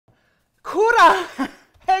Kura!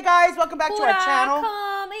 Hey guys, welcome back to our channel.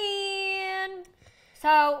 Come in.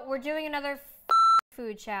 So we're doing another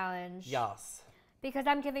food challenge. Yes. Because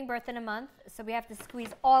I'm giving birth in a month, so we have to squeeze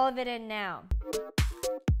all of it in now.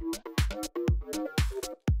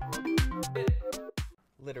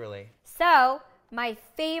 Literally. So, my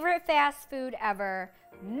favorite fast food ever,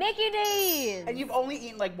 Mcdonalds. And you've only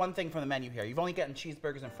eaten like one thing from the menu here. You've only gotten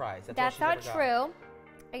cheeseburgers and fries. That's not true.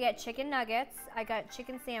 I get chicken nuggets. I got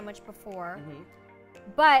chicken sandwich before.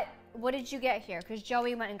 But what did you get here? Because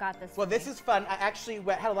Joey went and got this. Well, this is fun. I actually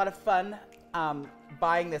had a lot of fun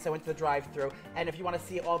buying this. I went to the drive-thru, and if you want to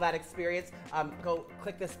see all that experience, go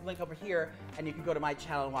click this link over here, and you can go to my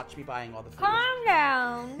channel and watch me buying all the food. Calm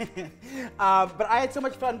down. But I had so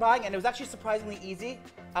much fun buying, and it was actually surprisingly easy.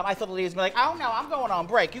 I thought the lady was gonna be like, "Oh no, I'm going on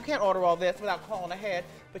break. You can't order all this without calling ahead."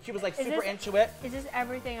 But she was like super into it. Is this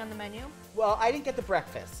everything on the menu? Well, I didn't get the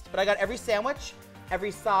breakfast, but I got every sandwich,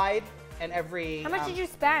 every side, and every. How much did you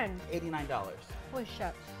spend? $89. Holy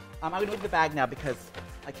shit. I'm gonna move the bag now because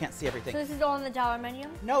I can't see everything. So this is all on the dollar menu?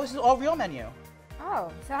 No, this is all real menu. Oh,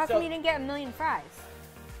 so how come you didn't get a million fries?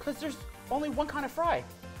 Because there's only one kind of fry.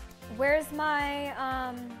 Where's my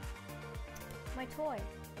my toy?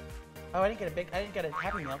 Oh, I didn't get a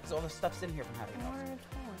Happy Meal because all the stuff's in here from Happy Meal.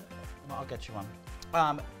 Well, I'll get you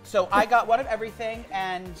one. So I got one of everything,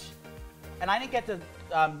 and I didn't get the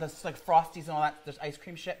like Frosties and all that. There's ice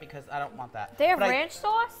cream shit because I don't want that. They have ranch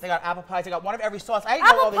sauce? They got apple pies. I got one of every sauce. I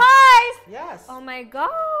Apple pies? Yes. Oh my god.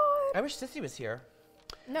 I wish Sissy was here.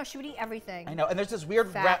 No, she would eat everything. I know. And there's this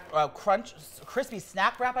weird crispy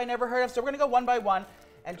snack wrap I never heard of. So we're gonna go one by one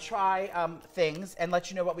and try things and let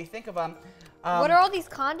you know what we think of them. What are all these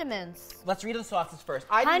condiments? Let's read the sauces first.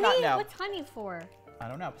 I do not know. What's honey for? I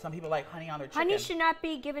don't know. Some people like honey on their chicken. Honey should not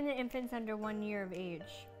be given to infants under 1 year of age.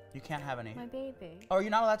 You can't have any. My baby. Oh, are you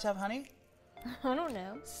not allowed to have honey? I don't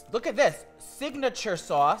know. Look at this. Signature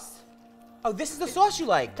sauce. Oh, this is the sauce you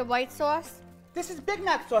like. The white sauce? This is Big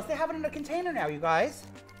Mac sauce. They have it in a container now, you guys.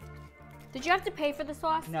 Did you have to pay for the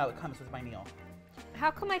sauce? No, it comes with my meal. How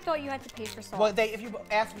come I thought you had to pay for sauce? Well, if you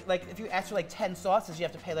ask for like 10 sauces, you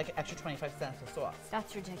have to pay like an extra 25 cents for sauce.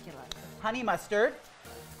 That's ridiculous. Honey mustard,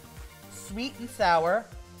 sweet and sour,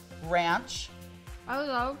 ranch,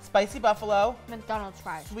 spicy buffalo, McDonald's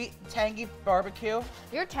fries, sweet tangy barbecue.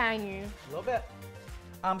 You're tangy. A little bit.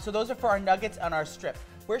 So those are for our nuggets and our strip.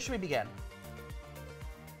 Where should we begin?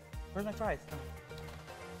 Where's my fries?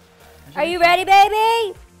 Oh. Are you ready,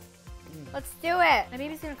 baby? Let's do it. My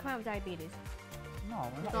baby's gonna come out with diabetes. No,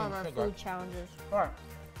 we're not all of eating our sugar. food challenges. All right.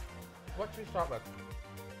 What should we start with?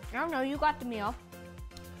 I don't know. You got the meal.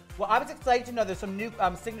 Well, I was excited to know there's some new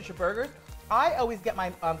signature burgers. I always get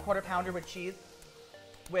my quarter pounder with cheese.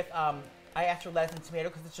 With I asked for lettuce and tomato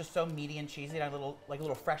because it's just so meaty and cheesy and a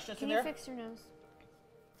little freshness in there. Can you fix your nose?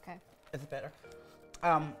 Okay. Is it better?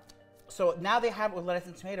 So now they have it with lettuce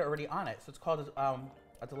and tomato already on it. So it's called a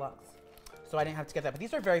deluxe. So I didn't have to get that. But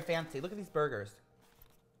these are very fancy. Look at these burgers.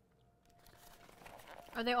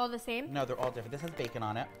 Are they all the same? No, they're all different. This has bacon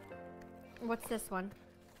on it. What's this one?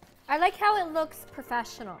 I like how it looks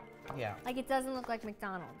professional. Yeah. Like it doesn't look like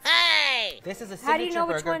McDonald's. Hey! This is a signature burger. How do you know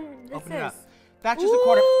which one this Open it up. is? That's just a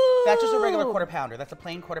quarter. That's just a regular quarter pounder. That's a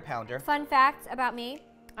plain quarter pounder. Fun fact about me: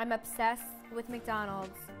 I'm obsessed with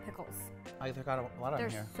McDonald's pickles. I got a lot on here.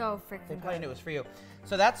 They're so freaking They good. probably knew it was for you.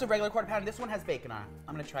 So that's a regular quarter pounder. This one has bacon on it.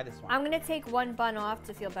 I'm gonna try this one. I'm gonna take one bun off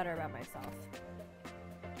to feel better about myself.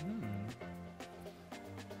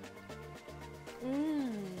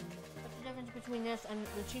 What's the difference between this and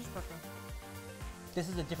the cheeseburger? This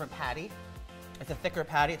is a different patty. It's a thicker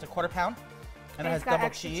patty. It's a quarter pound, and it has it's got double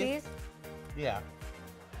extra cheese. Yeah.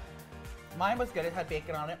 Mine was good. It had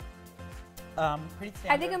bacon on it. Pretty standard.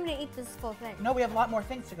 I think I'm gonna eat this full thing. No, we have a lot more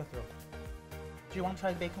things to go through. Do you want to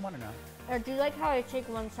try the bacon one or no? Or do you like how I take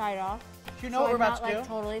one side off? Do you know what we're about to do? I'm not like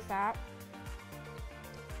totally fat.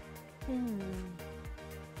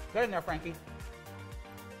 Get in there, Frankie.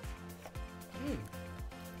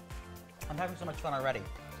 I'm having so much fun already.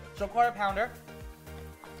 So quarter pounder.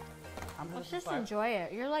 Let's just enjoy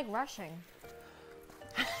it. You're like rushing.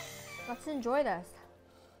 Let's enjoy this.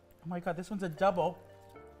 Oh my god, this one's a double.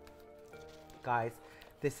 Guys,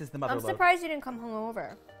 this is the mother I'm load. surprised you didn't come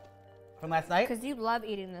hungover. From last night? Because you love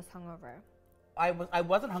eating this hungover. I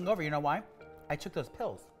wasn't hungover, you know why? I took those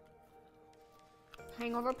pills.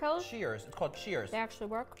 Hangover pills? Cheers. It's called Cheers. They actually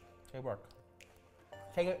work? They work.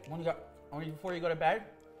 Take it before you go to bed.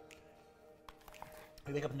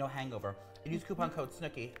 You wake up with no hangover. And use coupon code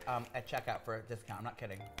SNOOKI at checkout for a discount. I'm not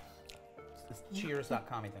kidding. It's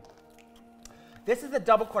cheers.com, I think. This is a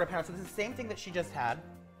double quarter pounder, so this is the same thing that she just had.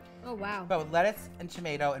 Oh, wow. But with lettuce and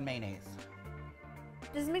tomato and mayonnaise.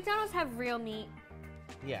 Does McDonald's have real meat?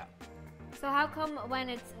 Yeah. So how come when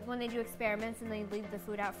they do experiments and they leave the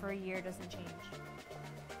food out for a year, it doesn't change?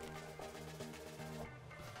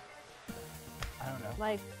 I don't know.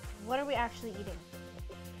 Like, what are we actually eating?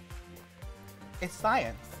 It's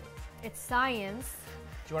science. It's science.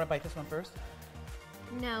 Do you want to bite this one first?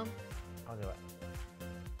 No. I'll do it.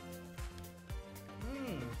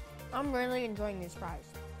 I'm really enjoying these fries.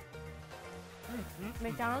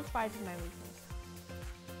 McDonald's fries is my weakness.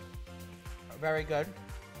 Very good.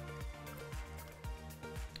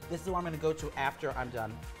 This is what I'm going to go to after I'm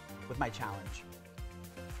done with my challenge.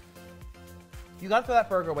 You got to throw that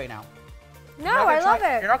burger away now. No, I love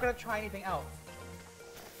it. You're not going to try anything else.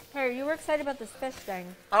 Hey, you were excited about this fish thing.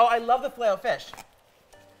 Oh, I love the filet of fish.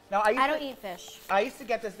 Now I don't eat fish. I used to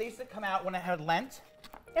get this. They used to come out when it had Lent.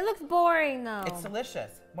 It looks boring though. It's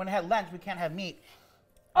delicious. When it had Lent, we can't have meat.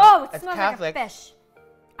 Oh, it as smells Catholics, like a fish.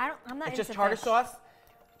 I'm not It's into just tartar fish. sauce,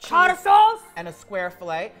 Tartar cheese, sauce? and a square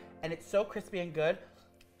filet, and it's so crispy and good.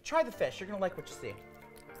 Try the fish. You're gonna like what you see.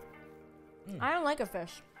 I don't like a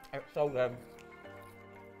fish. It's so good.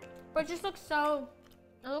 But it just looks so,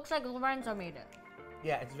 it looks like Lorenzo made it.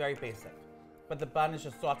 Yeah, it's very basic, but the bun is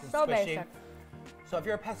just soft and So squishy. basic. So if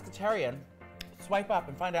you're a pescatarian, swipe up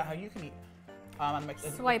and find out how you can eat on the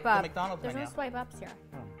Swipe up. McDonald's There's menu. no swipe ups here.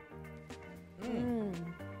 You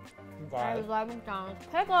I guys. love McDonald's.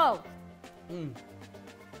 Pickles!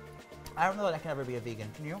 I don't know that I can ever be a vegan.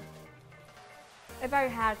 Can you? If I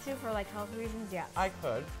had to for like health reasons, yes. I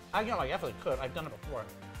could. I definitely could. I've done it before.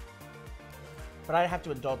 But I have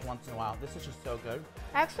to indulge once in a while. This is just so good.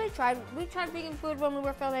 I actually we tried vegan food when we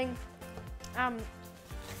were filming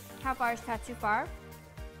How Far Is Tattoo Far.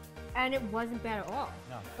 And it wasn't bad at all.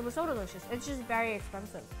 No. It was so delicious. It's just very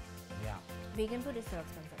expensive. Yeah. Vegan food is so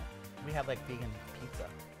expensive. We had like vegan pizza.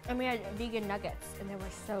 And we had vegan nuggets, and they were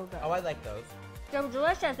so good. Oh, I like those. They were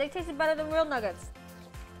delicious. They tasted better than real nuggets.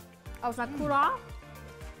 I was like, kura?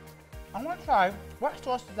 I want to try. What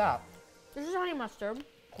sauce is that? This is honey mustard.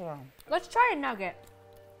 Hold Let's try a nugget.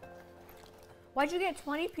 Why'd you get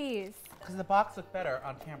 20 peas? Because the box looked better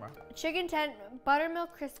on camera.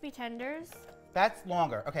 Buttermilk crispy tenders. That's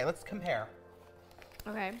longer. Okay, let's compare.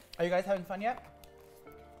 Okay. Are you guys having fun yet?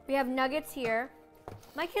 We have nuggets here.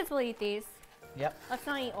 My kids will eat these. Yep. Let's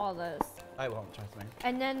not eat all those. I won't, trust me.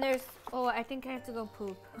 And then there's, oh, I think I have to go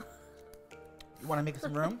poop. You want to make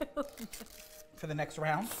some room for the next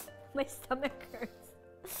round? My stomach hurts.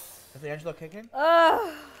 Is the Angelo kicking?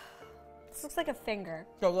 Ugh. This looks like a finger.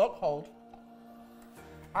 So look, hold.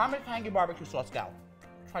 I'm a tangy barbecue sauce gal.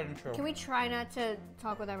 Tried and true. Can we try not to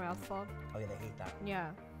talk with our mouths full? Oh yeah, they hate that. Yeah.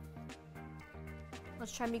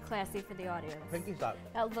 Let's try and be classy for the audience. Pinky's up.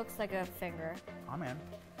 That looks like a finger. I'm in.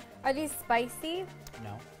 Are these spicy?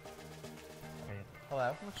 No. Okay.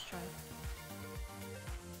 Hello. Let's try.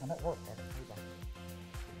 I'm at work. Here you go.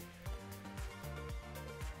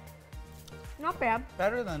 Not bad.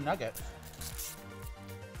 Better than nuggets.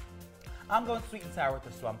 I'm going sweet and sour with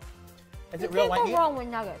this one. Is it real white You meat? can't go wrong with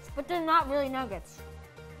nuggets, but they're not really nuggets.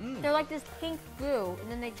 They're like this pink goo, and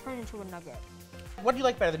then they turn into a nugget. What do you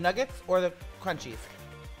like better, the nuggets or the crunchies?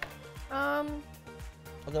 Or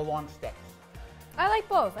the long sticks? I like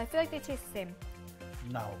both. I feel like they taste the same.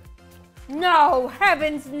 No. No,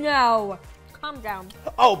 heavens no. Calm down.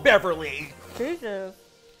 Oh, Beverly. Jesus.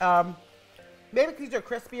 Maybe these are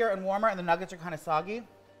crispier and warmer and the nuggets are kind of soggy.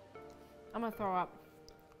 I'm gonna throw up.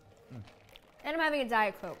 And I'm having a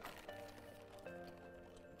Diet Coke.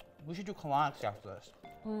 We should do colonics after this.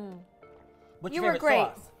 What's You your were favorite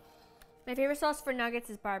great. sauce? My favorite sauce for nuggets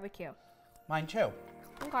is barbecue. Mine too.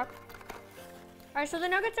 Okay. All right, so the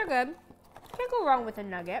nuggets are good. Can't go wrong with a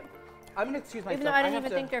nugget. I'm gonna excuse myself. Even though I don't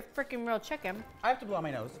even think they're freaking real chicken. I have to blow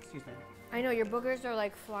my nose. Excuse me. I know, your boogers are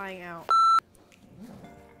like flying out.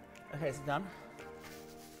 Okay, is it done?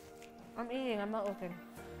 I'm eating, I'm not looking.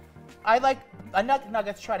 I like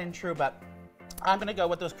nuggets tried and true, but I'm gonna go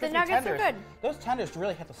with those crispy nuggets are tenders. good. Those tenders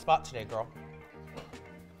really hit the spot today, girl.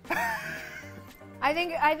 I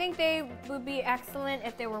think they would be excellent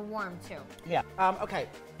if they were warm too. Yeah. Okay.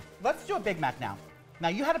 Let's do a Big Mac now. Now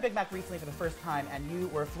you had a Big Mac recently for the first time, and you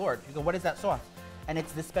were floored. You go, "What is that sauce?" And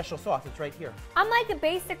it's this special sauce. It's right here. I'm like a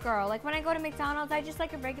basic girl. Like when I go to McDonald's, I just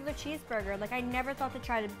like a regular cheeseburger. Like I never thought to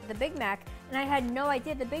try the Big Mac, and I had no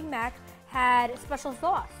idea the Big Mac had special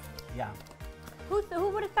sauce. Yeah. Who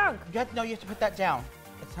would have thunk? You have to put that down.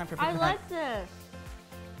 It's time for Big I Mac. like this.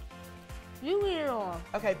 You eat it all.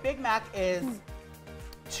 Okay, Big Mac is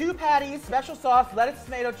 2 patties, special sauce, lettuce,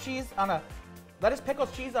 tomato, cheese on a lettuce,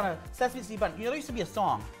 pickles, cheese on a sesame seed bun. You know, there used to be a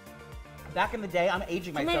song. Back in the day, I'm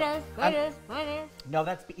aging myself. Tomatoes. No,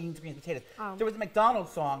 that's eating green potatoes. Oh. There was a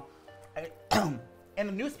McDonald's song. In in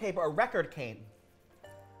the newspaper, a record came.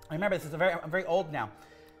 I remember this. I'm very old now.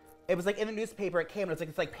 It was like in the newspaper. It came. And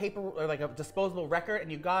it's like paper or like a disposable record,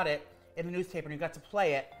 and you got it in the newspaper, and you got to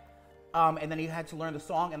play it. And then you had to learn the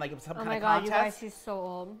song, and like it was some kind of contest. Oh my God, you guys, she's so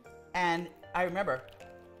old. And I remember.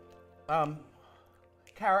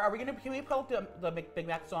 Kara, can we pull up the Big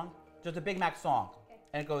Mac song? Just a Big Mac song,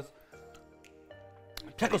 and it goes.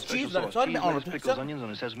 Pickles, cheese, lettuce, pickles, onions on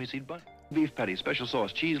a sesame seed bun. Beef patty, special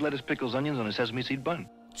sauce, cheese, lettuce, pickles, onions on a sesame seed bun.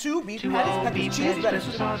 2 beef patties, pickles, cheese,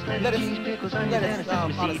 lettuce, on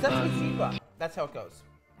a sesame seed bun. That's how it goes.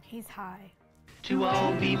 He's high. 2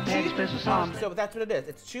 all beef patties, special sauce. So that's what it is.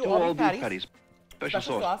 It's 2 all beef patties, special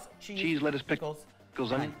sauce, cheese, lettuce, pickles,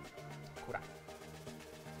 onions.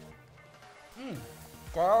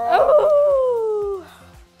 Oh.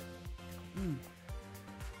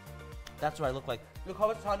 That's what I look like. Nicole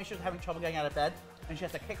was telling me she was having trouble getting out of bed, and she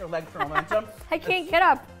has to kick her leg for momentum. I can't get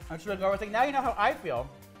up. And she's like, I was like, now you know how I feel.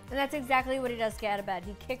 And that's exactly what he does to get out of bed.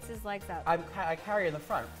 He kicks his legs up. I carry in the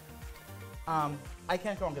front. I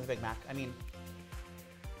can't go wrong with a Big Mac. I mean,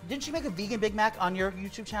 didn't you make a vegan Big Mac on your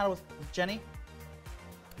YouTube channel with Jenny?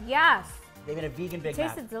 Yes. They made a vegan Big It Mac.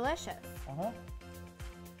 tasted delicious. Uh-huh.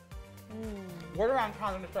 Word around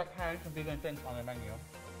town to start carrying some vegan things on the menu.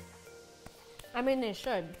 I mean, they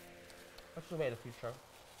should. That's the way of the future.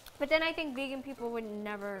 But then I think vegan people would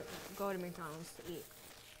never go to McDonald's to eat.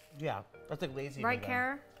 Yeah, that's like lazy. Right, vegan.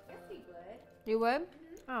 Kara? Yes, we would. You would?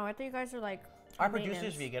 Oh, I thought you guys were like. Our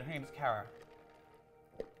producer's vegan. Her name's Kara.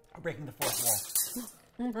 We're breaking the fourth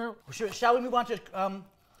wall. Shall we move on to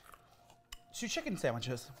chicken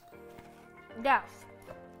sandwiches? Yes.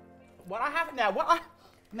 What I have now? What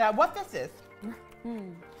this is?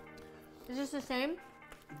 Is this the same?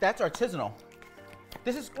 That's artisanal.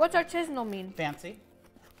 This is What's artisanal mean? fancy.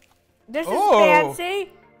 This is Oh. fancy.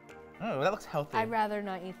 Oh, that looks healthy. I'd rather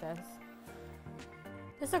not eat this.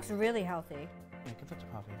 This looks really healthy. Yeah, give that to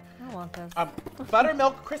coffee. I want this.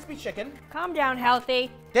 Buttermilk crispy chicken. Calm down, healthy.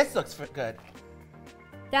 This looks good.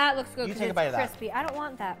 That looks good You because take a it's bite of that. crispy. I don't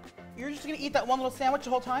want that. You're just gonna eat that one little sandwich the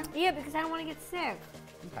whole time? Yeah, because I don't want to get sick.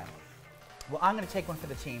 Okay. Well, I'm gonna take one for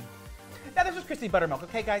the team. Now this is crispy buttermilk,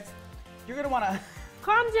 okay, guys? You're gonna wanna.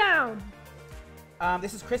 Calm down.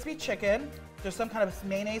 This is crispy chicken. There's some kind of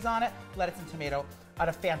mayonnaise on it, lettuce and tomato, on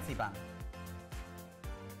a fancy bun.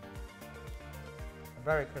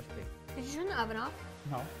 Very crispy. Did you turn the oven off?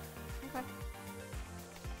 No. Okay.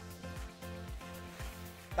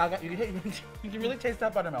 You can really taste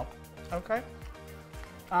that buttermilk. Okay.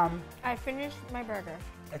 I finished my burger.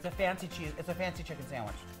 It's a fancy chicken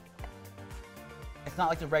sandwich. It's not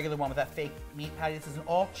like the regular one with that fake meat patty. This is an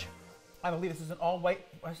I believe this is an all white.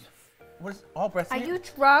 What is all breast Are meat? you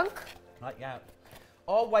drunk? Not yet.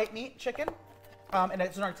 All white meat chicken, and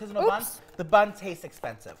it's an artisanal bun. The bun tastes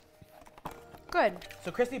expensive. Good.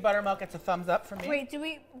 So crispy buttermilk gets a thumbs up from me. Wait, give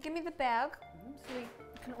me the bag so we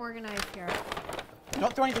can organize here.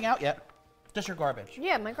 Don't throw anything out yet. Just your garbage.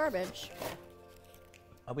 Yeah, my garbage.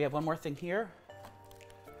 We have one more thing here.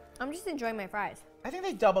 I'm just enjoying my fries. I think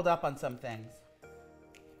they doubled up on some things.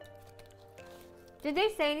 Did they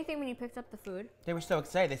say anything when you picked up the food? They were so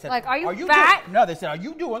excited. They said, Like, are you fat? No, they said, are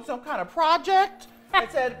you doing some kind of project? I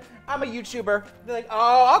said, I'm a YouTuber. They're like,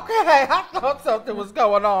 oh, okay. I thought something was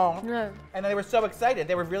going on. No. And they were so excited.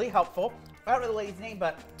 They were really helpful. I don't know the lady's name,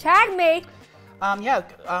 but Tag me.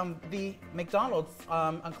 the Mcdonald's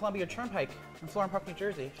on Columbia Turnpike in Florham Park, New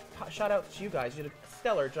Jersey. Shout out to you guys. You did a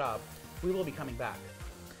stellar job. We will be coming back.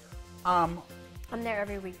 I'm there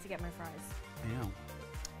every week to get my fries. I know.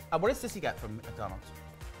 What does Sissy get from McDonald's?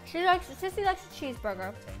 Sissy likes a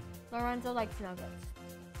cheeseburger. Same. Lorenzo likes nuggets.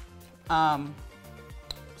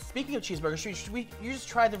 Speaking of cheeseburgers, you just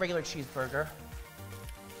tried the regular cheeseburger.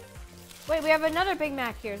 Wait, we have another Big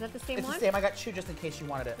Mac here. Is that the same It's one? the same. I got 2 just in case you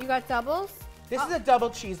wanted it. You got doubles? This is a double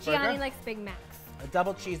cheeseburger. Gianni likes Big Macs. A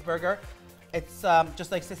double cheeseburger. It's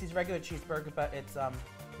just like Sissy's regular cheeseburger, but it's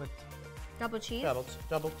with Double cheese?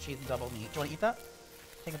 double cheese and double meat. Do you want to eat that?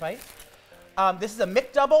 Take a bite. This is a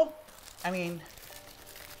McDouble. I mean,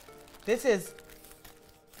 this is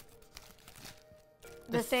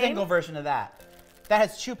the same? single version of that. That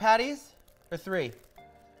has 2 patties or 3. Is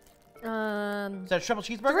that a triple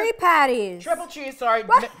cheeseburger? 3 patties. Triple cheese. Sorry.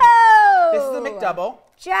 Whoa! This is a McDouble.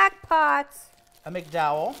 Jackpot. A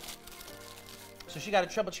McDowell. So she got a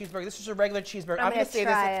triple cheeseburger. This is a regular cheeseburger. I'm gonna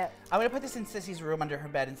try it. I'm gonna put this in Sissy's room under her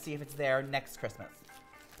bed and see if it's there next Christmas.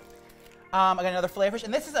 I got another filet fish,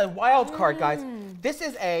 and this is a wild card, guys. This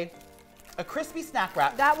is a crispy snack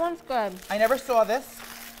wrap. That one's good. I never saw this.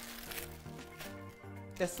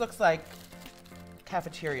 This looks like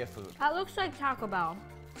cafeteria food. That looks like Taco Bell.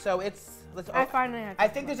 So it's I finally had I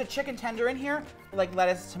think there's a chicken tender in here, like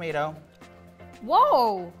lettuce, tomato.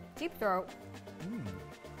 Whoa! Deep throat.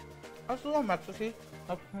 That's a little Mexican.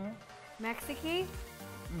 Mexican?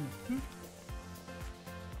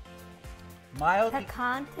 Mild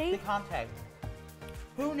Picante? picante.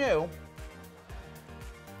 Who knew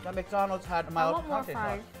that McDonald's had a mild I want more picante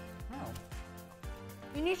fries. sauce? Oh.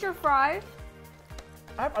 You need your fries?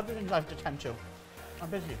 I have other things I have to tend to. I'm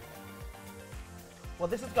busy. Well,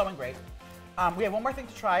 this is going great. We have one more thing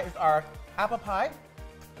to try. Is our apple pie.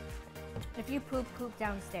 If you poop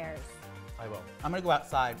downstairs. I will. I'm gonna go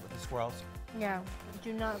outside with the squirrels. Yeah,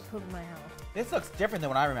 do not poop in my house. This looks different than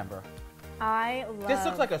what I remember. I love... This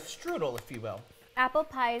looks like a strudel, if you will. Apple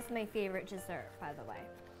pie is my favorite dessert, by the way.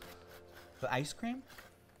 The ice cream?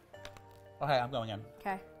 Okay, I'm going in.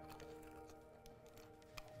 Okay.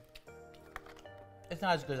 It's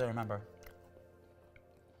not as good as I remember.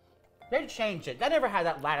 They changed it. That never had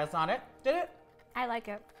that lattice on it, did it? I like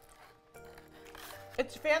it.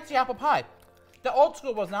 It's fancy apple pie. The old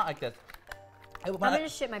school was not like this. I'm gonna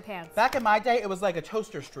shit my pants. Back in my day, it was like a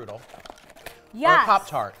toaster strudel. Yes. Or a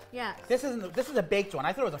Pop-Tart. Yes. This is a baked one.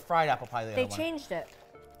 I thought it was a fried apple pie. They changed it.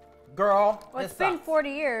 Girl, Well, this it's been sucks. 40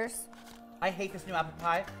 years. I hate this new apple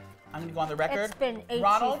pie. I'm gonna go on the record. It's been 84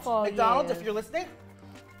 Ronald, McDonald's, years. if you're listening,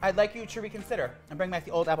 I'd like you to reconsider and bring back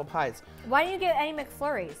the old apple pies. Why didn't you get any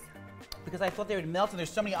McFlurries? Because I thought they would melt and there's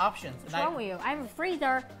so many options. What's wrong with you? I have a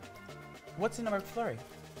freezer. What's in a McFlurry?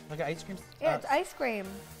 Like an ice cream? Yeah, it's ice cream.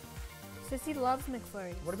 Sissy loves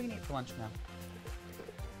McFlurries. What are we gonna eat for lunch now?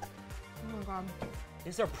 Oh my god.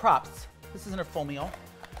 These are props. This isn't a full meal.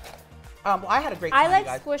 Well, I had a great time, I like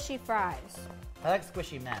guys. squishy fries. I like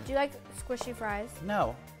squishy men. Do you like squishy fries?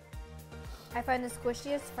 No. I find the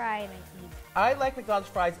squishiest fry and I eat it. I like McDonald's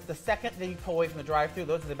fries the second that you pull away from the drive-thru.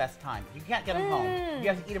 Those are the best time. You can't get them home. You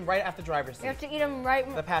have to eat them right after the driver's seat. You have to eat them right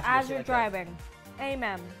The passenger as seat you're like this. driving.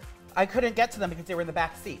 Amen. I couldn't get to them because they were in the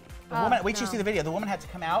back seat. The Oh, woman, wait till you no. see the video. The woman had to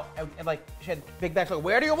come out and like she had big bags. Like,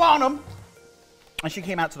 where do you want them? And she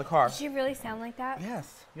came out to the car. Does she really sound like that?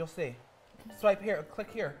 Yes, you'll see. Swipe here,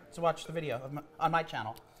 click here to watch the video on my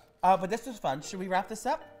channel. But this was fun. Should we wrap this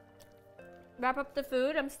up? Wrap up the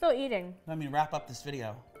food. I'm still eating. I mean, wrap up this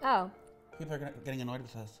video. Oh. People are getting annoyed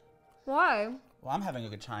with us. Why? Well, I'm having a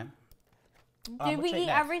good time. Did we what's eat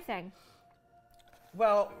next? everything?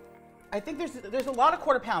 Well, I think there's a lot of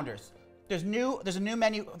quarter pounders. There's a new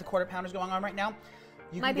menu of the quarter pounders going on right now.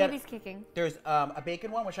 You My can get- baby's kicking. There's a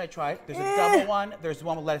bacon one, which I tried. There's a double one. There's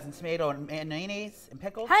one with lettuce and tomato and mayonnaise and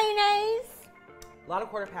pickles. Mayonnaise. A lot of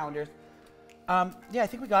quarter pounders. Yeah, I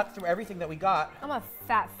think we got through everything that we got. I'm a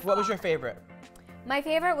fat fuck. What was your favorite? My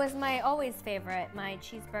favorite was my always favorite, my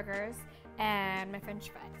cheeseburgers and my french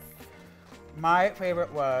fries. My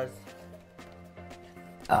favorite was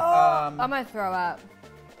I'm gonna throw up.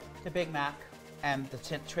 the Big Mac and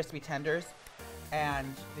the crispy tenders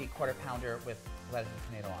and the quarter pounder with lettuce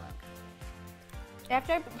and tomato on it.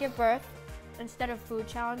 After I give birth, instead of food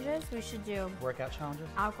challenges, we should do Workout challenges?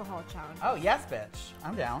 alcohol challenge. Oh, yes, bitch.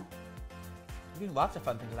 I'm down. We do lots of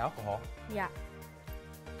fun things with alcohol. Yeah.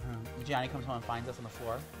 Gianni comes home and finds us on the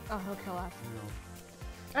floor. Oh, he'll kill us.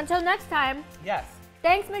 No. Until next time, Yes.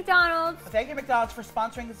 thanks McDonald's. Thank you, McDonald's, for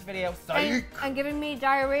sponsoring this video. And giving me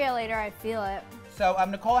diarrhea later, I feel it. So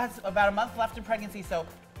Nicole has about a month left in pregnancy, so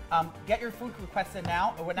get your food requests in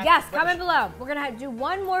now. Yes, comment below. We're gonna do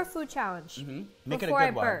one more food challenge Make it a before good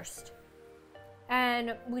I one. burst.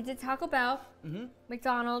 And we did Taco Bell,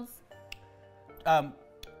 McDonald's.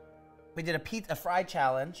 We did a fry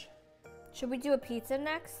challenge. Should we do a pizza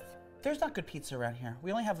next? There's not good pizza around here.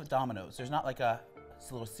 We only have Domino's. There's not like a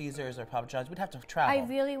Little Caesars or Papa John's. We'd have to travel. I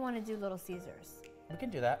really want to do Little Caesars. We can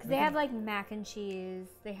do that. They have like mac and cheese.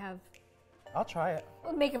 They have. I'll try it.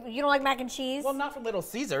 We'll make it. You don't like mac and cheese? Well, not from Little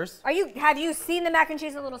Caesars. Have you seen the mac and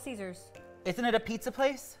cheese at Little Caesars? Isn't it a pizza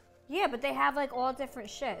place? Yeah, but they have like all different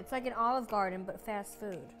shit. It's like an Olive Garden, but fast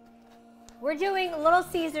food. We're doing Little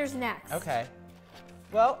Caesars next. Okay.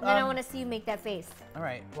 Well, And then I want to see you make that face. all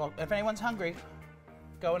right. Well, if anyone's hungry,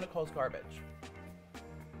 go in Nicole's garbage.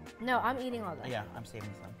 No, I'm eating all that. Yeah, I'm saving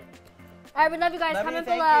some. All right, we love you guys. Love you, Comment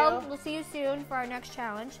thank below. you. We'll see you soon for our next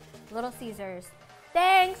challenge, Little Caesars.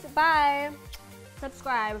 Thanks. Bye.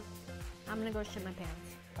 Subscribe. I'm gonna go shit my pants.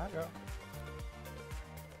 Bye, girl.